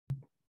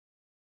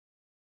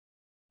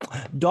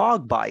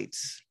Dog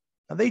bites.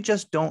 Now, they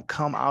just don't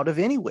come out of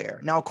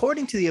anywhere. Now,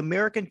 according to the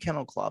American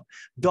Kennel Club,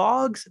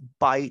 dogs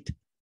bite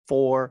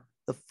for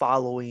the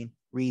following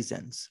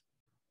reasons.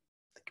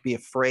 They could be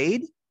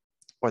afraid,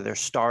 or they're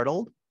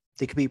startled.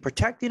 They could be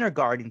protecting or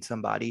guarding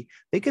somebody.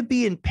 They could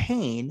be in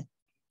pain,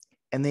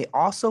 and they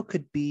also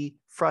could be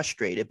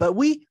frustrated. But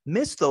we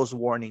miss those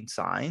warning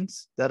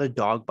signs that a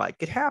dog bite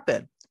could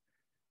happen.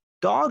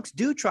 Dogs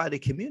do try to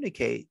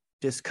communicate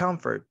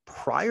discomfort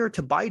prior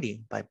to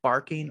biting by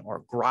barking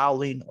or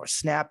growling or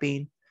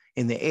snapping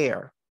in the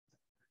air.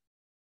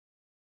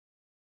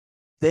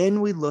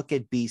 Then we look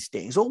at bee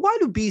stings. Well, why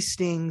do bee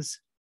stings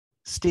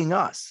sting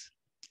us?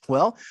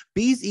 Well,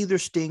 bees either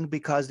sting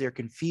because they're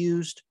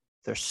confused,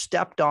 they're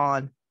stepped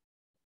on,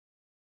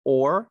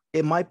 or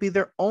it might be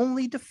their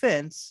only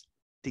defense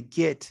to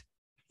get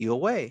you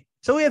away.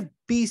 So we have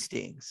bee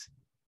stings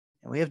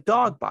and we have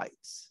dog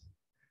bites.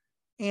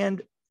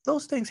 And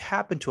those things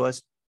happen to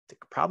us that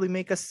could probably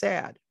make us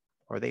sad,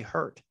 or they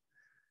hurt.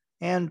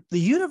 And the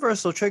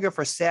universal trigger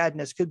for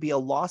sadness could be a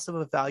loss of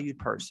a valued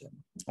person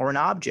or an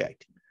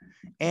object.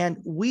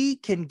 And we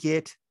can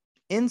get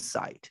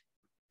insight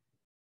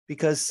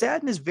because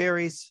sadness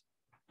varies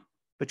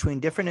between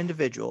different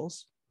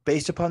individuals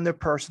based upon their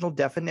personal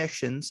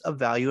definitions of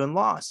value and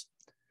loss.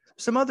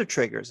 Some other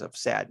triggers of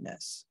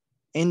sadness: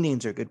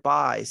 endings or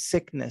goodbyes,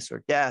 sickness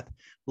or death,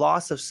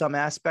 loss of some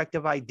aspect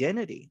of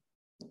identity,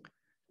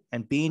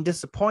 and being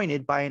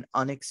disappointed by an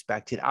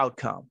unexpected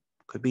outcome.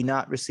 Could be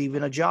not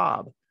receiving a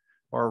job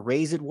or a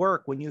raise at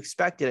work when you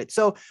expected it.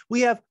 So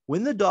we have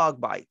when the dog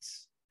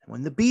bites, and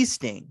when the bee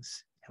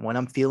stings, and when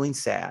I'm feeling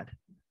sad.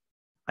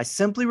 I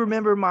simply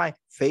remember my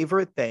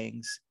favorite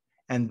things,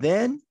 and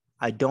then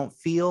I don't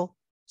feel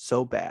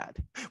so bad.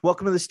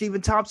 Welcome to the Steven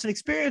Thompson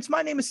Experience.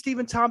 My name is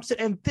Steven Thompson,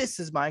 and this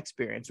is my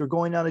experience. We're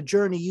going on a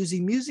journey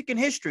using music and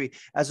history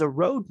as a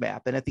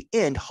roadmap. And at the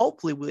end,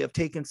 hopefully we have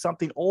taken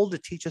something old to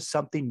teach us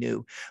something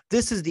new.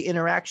 This is the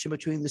interaction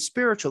between the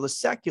spiritual, the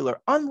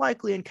secular,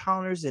 unlikely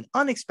encounters in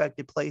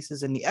unexpected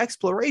places, and the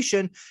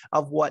exploration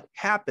of what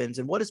happens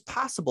and what is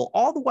possible,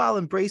 all the while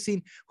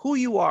embracing who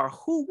you are,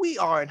 who we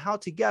are, and how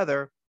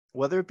together,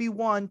 whether it be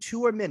one,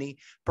 two, or many,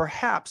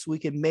 perhaps we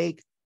can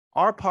make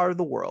our part of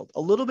the world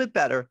a little bit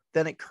better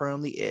than it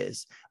currently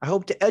is. I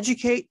hope to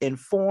educate,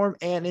 inform,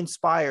 and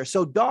inspire.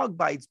 So dog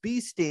bites,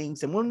 bee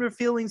stings, and when we're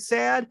feeling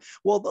sad,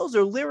 well, those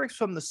are lyrics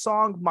from the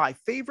song My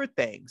Favorite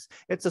Things.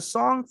 It's a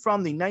song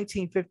from the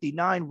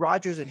 1959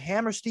 Rodgers and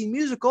Hammerstein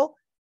musical,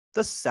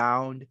 The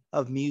Sound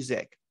of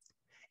Music.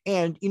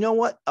 And you know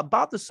what?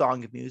 About the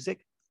Song of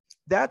Music,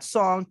 that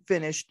song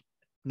finished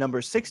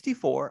number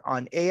 64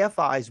 on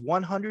AFI's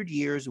 100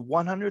 Years,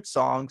 100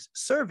 Songs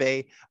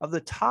survey of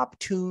the top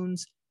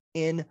tunes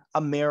in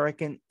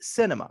American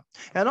cinema.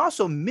 And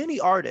also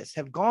many artists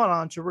have gone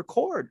on to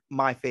record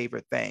My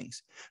Favorite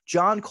Things.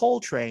 John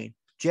Coltrane,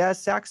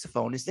 jazz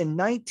saxophonist, in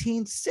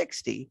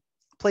 1960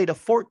 played a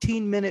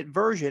 14-minute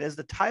version as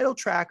the title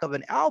track of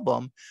an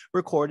album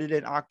recorded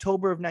in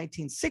October of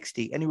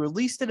 1960, and he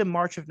released it in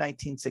March of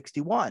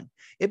 1961.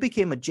 It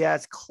became a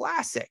jazz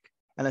classic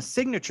and a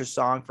signature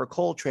song for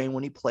Coltrane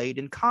when he played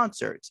in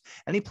concerts,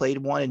 and he played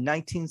one in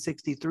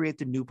 1963 at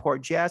the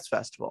Newport Jazz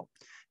Festival.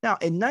 Now,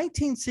 in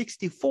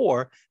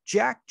 1964,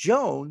 Jack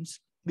Jones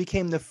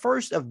became the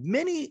first of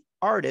many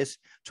artists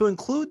to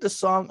include the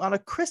song on a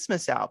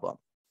Christmas album.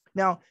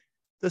 Now,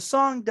 the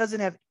song doesn't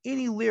have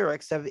any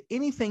lyrics that have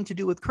anything to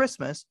do with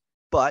Christmas,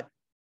 but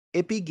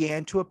it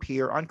began to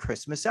appear on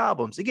Christmas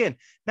albums. Again,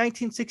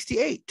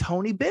 1968,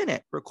 Tony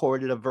Bennett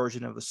recorded a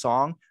version of the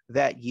song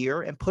that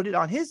year and put it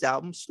on his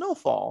album,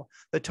 Snowfall,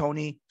 the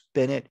Tony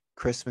Bennett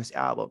Christmas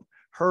album.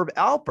 Herb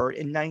Alpert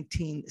in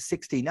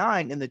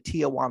 1969 in the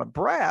Tijuana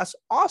Brass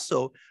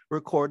also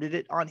recorded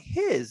it on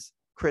his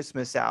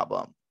Christmas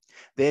album.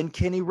 Then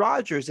Kenny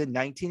Rogers in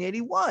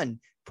 1981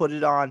 put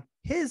it on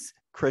his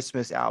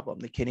Christmas album,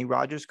 the Kenny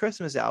Rogers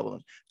Christmas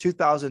album.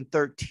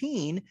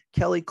 2013,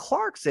 Kelly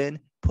Clarkson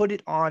put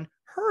it on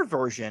her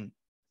version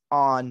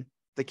on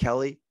the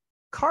Kelly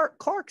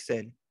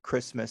Clarkson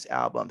Christmas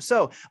album.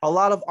 So a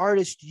lot of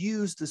artists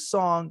use the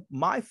song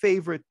My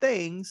Favorite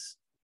Things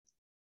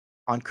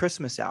on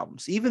Christmas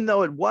albums, even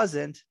though it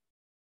wasn't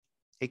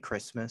a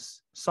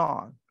Christmas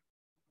song.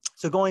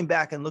 So going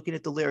back and looking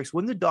at the lyrics,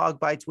 when the dog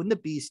bites, when the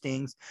bee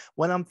stings,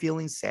 when I'm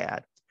feeling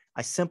sad,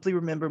 I simply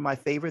remember my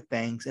favorite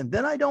things, and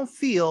then I don't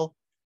feel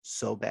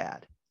so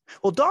bad.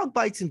 Well, dog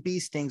bites and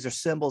bee stings are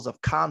symbols of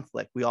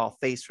conflict we all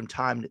face from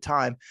time to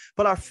time,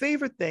 but our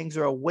favorite things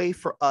are a way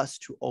for us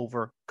to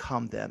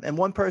overcome them. And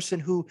one person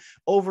who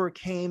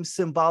overcame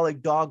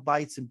symbolic dog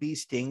bites and bee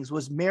stings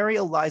was Mary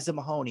Eliza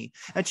Mahoney,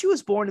 and she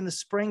was born in the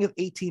spring of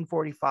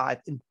 1845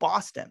 in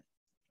Boston.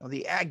 Now,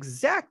 the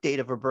exact date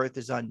of her birth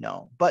is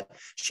unknown, but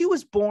she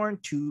was born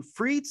to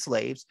freed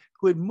slaves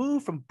who had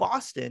moved from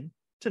Boston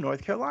to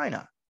North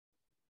Carolina,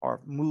 or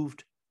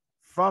moved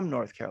from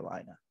North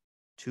Carolina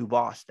to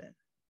Boston.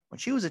 When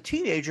she was a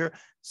teenager,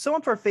 some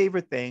of her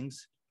favorite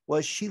things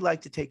was she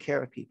liked to take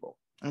care of people,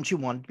 and she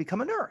wanted to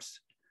become a nurse.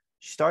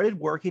 She started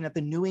working at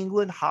the New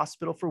England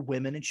Hospital for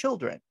Women and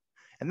Children,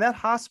 and that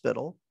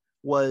hospital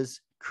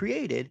was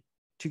created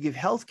to give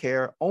health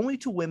care only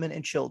to women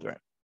and children.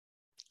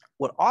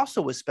 What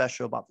also was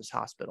special about this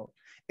hospital,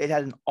 it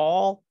had an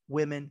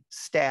all-women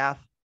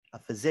staff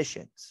of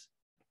physicians.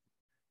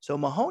 So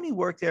Mahoney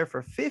worked there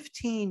for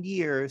 15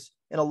 years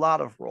in a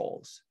lot of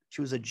roles.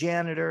 She was a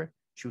janitor,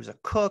 she was a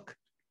cook,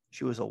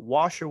 she was a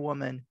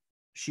washerwoman.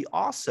 She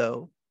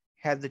also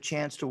had the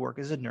chance to work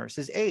as a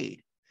nurse's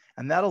aide,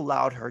 and that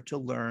allowed her to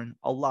learn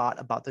a lot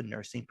about the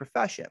nursing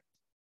profession.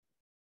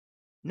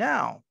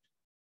 Now,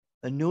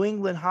 the New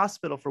England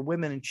Hospital for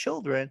Women and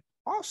Children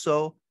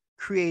also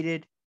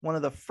created one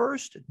of the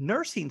first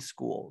nursing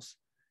schools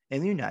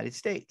in the United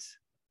States.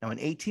 Now, in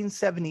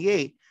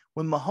 1878,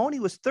 when Mahoney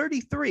was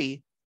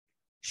 33,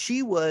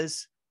 she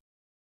was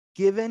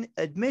given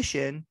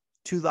admission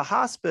to the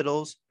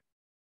hospital's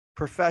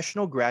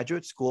professional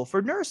graduate school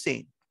for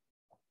nursing.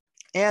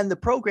 And the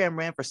program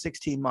ran for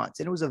 16 months,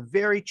 and it was a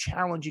very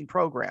challenging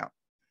program.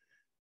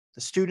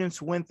 The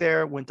students went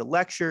there, went to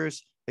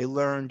lectures, they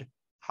learned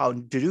how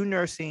to do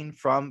nursing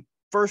from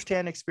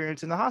firsthand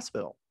experience in the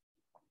hospital.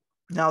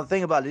 Now, the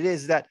thing about it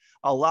is that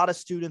a lot of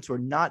students were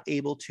not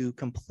able to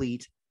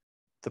complete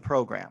the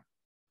program.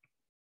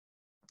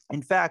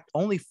 In fact,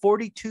 only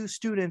 42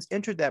 students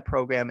entered that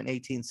program in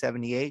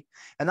 1878.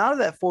 And out of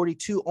that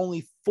 42,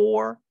 only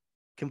 4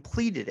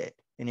 completed it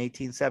in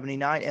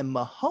 1879. And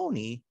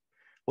Mahoney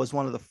was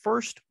one of the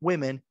first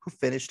women who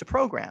finished the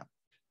program.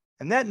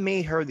 And that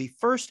made her the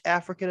first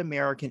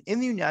African-American in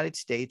the United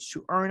States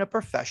to earn a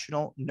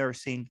professional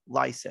nursing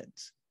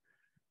license.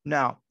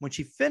 Now, when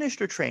she finished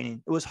her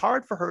training, it was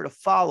hard for her to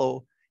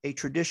follow a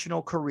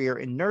traditional career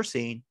in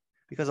nursing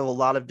because of a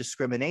lot of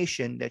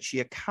discrimination that she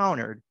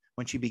encountered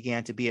when she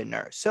began to be a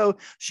nurse. So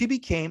she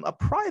became a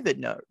private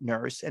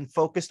nurse and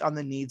focused on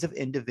the needs of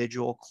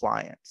individual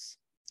clients.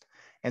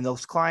 And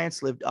those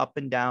clients lived up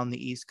and down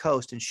the East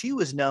Coast. And she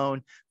was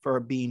known for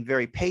being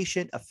very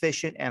patient,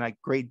 efficient, and a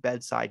great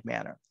bedside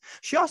manner.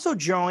 She also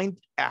joined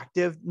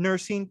active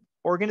nursing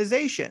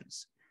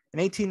organizations. In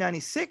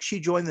 1896,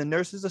 she joined the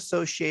Nurses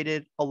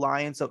Associated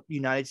Alliance of the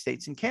United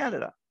States and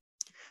Canada.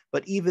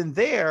 But even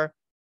there,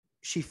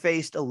 she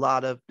faced a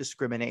lot of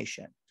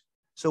discrimination.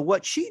 So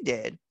what she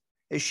did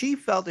is she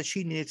felt that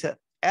she needed to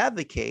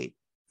advocate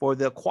for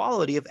the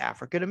equality of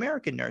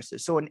African-American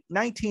nurses. So in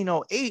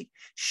 1908,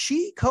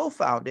 she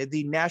co-founded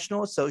the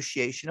National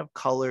Association of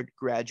Colored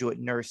Graduate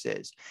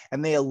Nurses,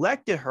 and they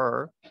elected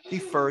her the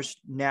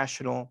first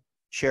national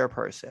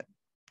chairperson.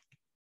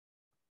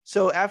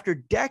 So after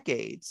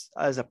decades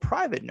as a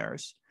private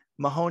nurse,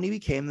 Mahoney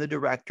became the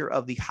director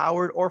of the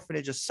Howard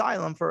Orphanage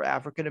Asylum for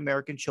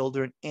African-American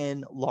children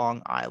in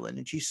Long Island,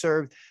 and she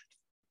served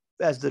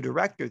as the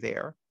director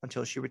there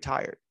until she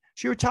retired.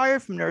 She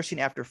retired from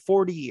nursing after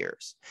 40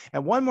 years.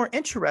 And one more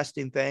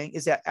interesting thing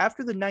is that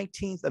after the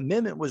 19th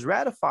Amendment was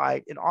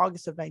ratified in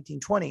August of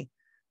 1920,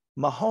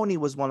 Mahoney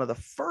was one of the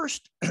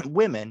first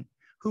women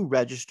who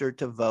registered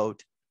to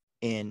vote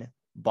in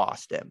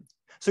Boston.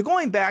 So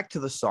going back to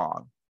the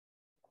song,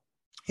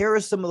 here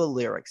are some of the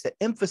lyrics that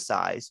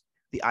emphasize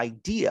the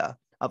idea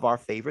of our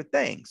favorite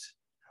things.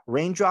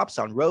 Raindrops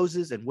on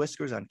roses and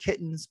whiskers on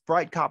kittens,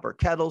 bright copper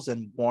kettles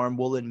and warm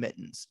woolen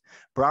mittens,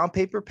 brown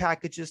paper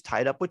packages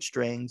tied up with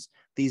strings.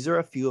 These are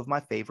a few of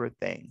my favorite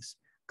things.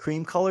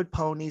 Cream-colored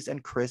ponies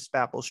and crisp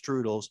apple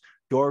strudels,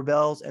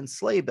 doorbells and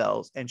sleigh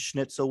bells and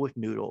schnitzel with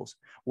noodles,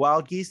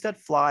 wild geese that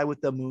fly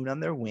with the moon on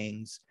their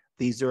wings.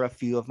 These are a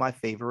few of my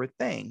favorite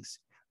things.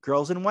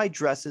 Girls in white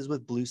dresses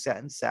with blue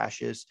satin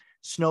sashes,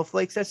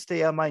 snowflakes that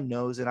stay on my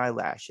nose and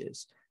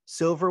eyelashes,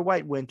 silver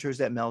white winters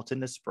that melt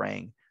into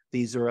spring.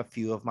 These are a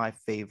few of my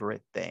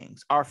favorite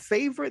things. Our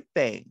favorite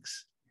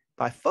things,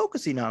 by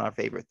focusing on our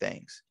favorite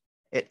things,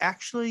 it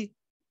actually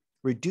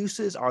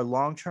reduces our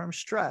long-term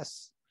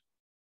stress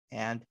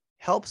and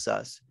helps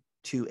us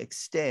to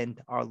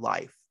extend our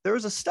life. There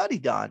was a study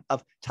done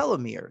of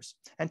telomeres,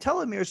 and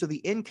telomeres are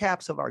the end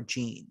caps of our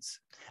genes.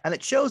 And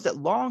it shows that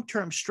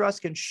long-term stress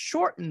can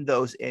shorten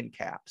those end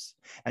caps,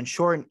 and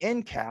shortened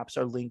end caps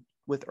are linked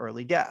with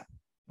early death.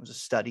 There was a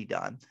study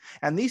done.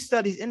 And these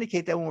studies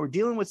indicate that when we're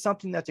dealing with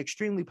something that's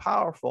extremely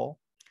powerful,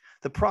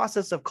 the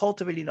process of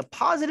cultivating a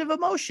positive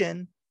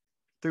emotion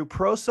through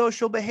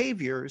pro-social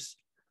behaviors,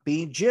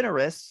 being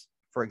generous,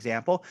 for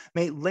example,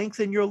 may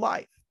lengthen your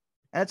life.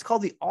 And it's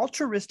called the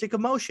altruistic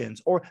emotions,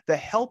 or the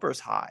helper's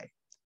high,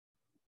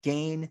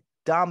 gain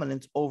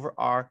dominance over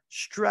our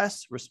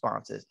stress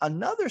responses.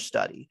 Another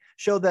study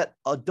showed that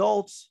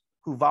adults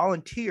who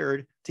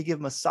volunteered to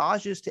give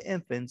massages to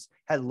infants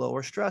had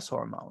lower stress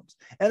hormones.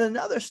 And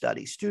another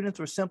study, students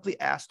were simply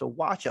asked to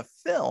watch a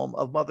film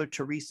of Mother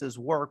Teresa's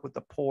work with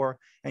the poor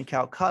in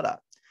Calcutta.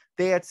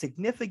 They had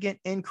significant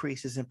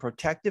increases in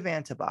protective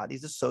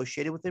antibodies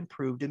associated with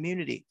improved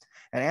immunity,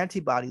 and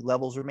antibody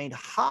levels remained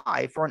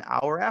high for an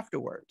hour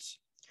afterwards.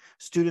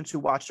 Students who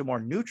watched a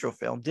more neutral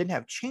film didn't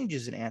have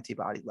changes in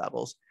antibody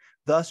levels,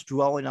 thus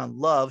dwelling on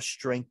love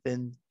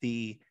strengthened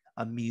the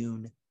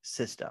immune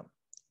system.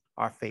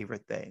 Our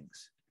favorite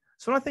things.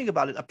 So when I think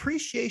about it,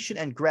 appreciation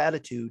and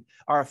gratitude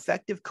are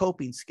effective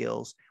coping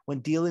skills when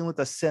dealing with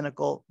a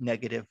cynical,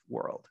 negative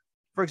world.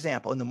 For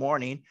example, in the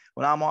morning,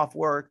 when I'm off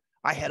work,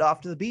 I head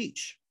off to the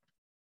beach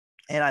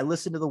and I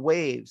listen to the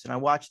waves and I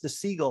watch the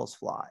seagulls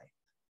fly.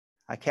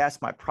 I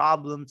cast my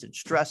problems and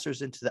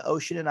stressors into the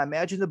ocean and I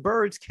imagine the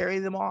birds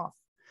carrying them off.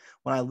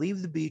 When I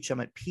leave the beach,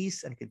 I'm at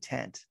peace and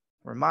content.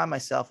 I remind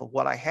myself of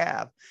what I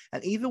have.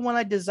 And even when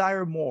I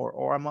desire more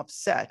or I'm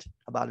upset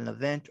about an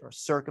event or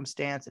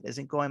circumstance that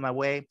isn't going my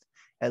way,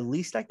 at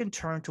least I can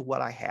turn to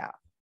what I have.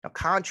 Now,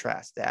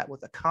 contrast that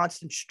with a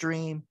constant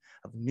stream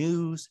of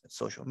news and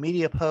social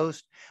media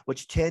posts,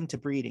 which tend to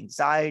breed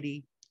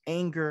anxiety,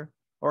 anger,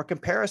 or a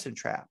comparison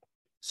trap.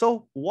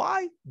 So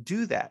why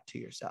do that to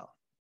yourself?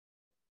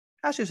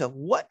 Ask yourself,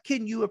 what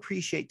can you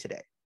appreciate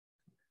today?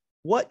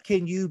 What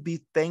can you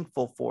be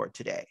thankful for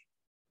today?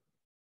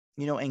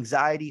 You know,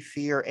 anxiety,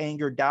 fear,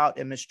 anger, doubt,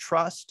 and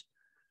mistrust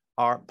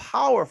are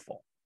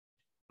powerful,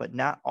 but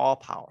not all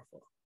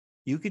powerful.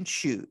 You can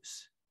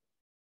choose.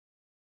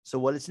 So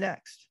what is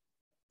next?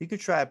 You could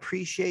try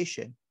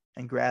appreciation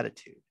and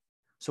gratitude.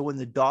 So when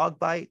the dog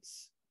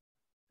bites,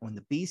 when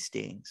the bee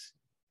stings,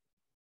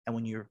 and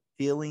when you're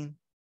feeling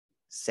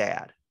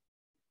sad,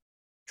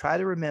 try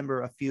to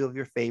remember a few of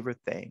your favorite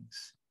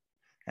things,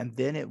 and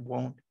then it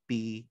won't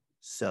be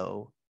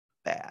so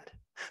bad.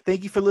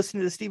 Thank you for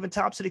listening to the Steven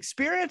Thompson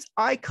Experience.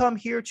 I come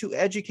here to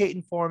educate,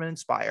 inform, and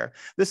inspire.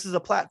 This is a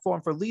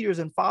platform for leaders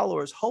and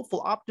followers,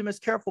 hopeful,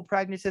 optimists, careful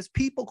pragmatists,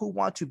 people who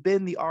want to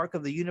bend the arc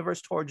of the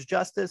universe towards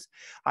justice.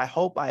 I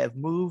hope I have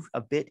moved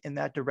a bit in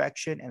that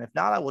direction, and if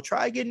not, I will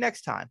try again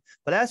next time.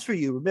 But as for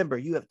you, remember,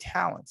 you have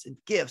talents and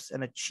gifts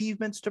and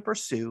achievements to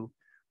pursue.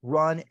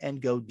 Run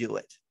and go do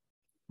it.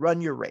 Run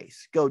your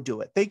race. Go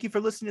do it. Thank you for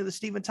listening to the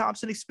Steven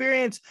Thompson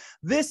Experience.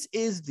 This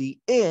is the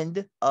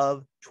end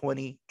of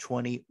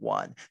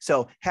 2021.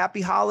 So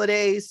happy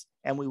holidays,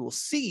 and we will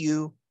see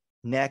you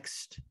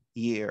next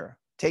year.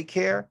 Take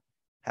care.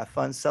 Have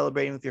fun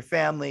celebrating with your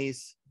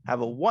families. Have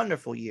a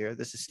wonderful year.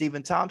 This is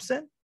Steven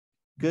Thompson.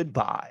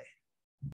 Goodbye.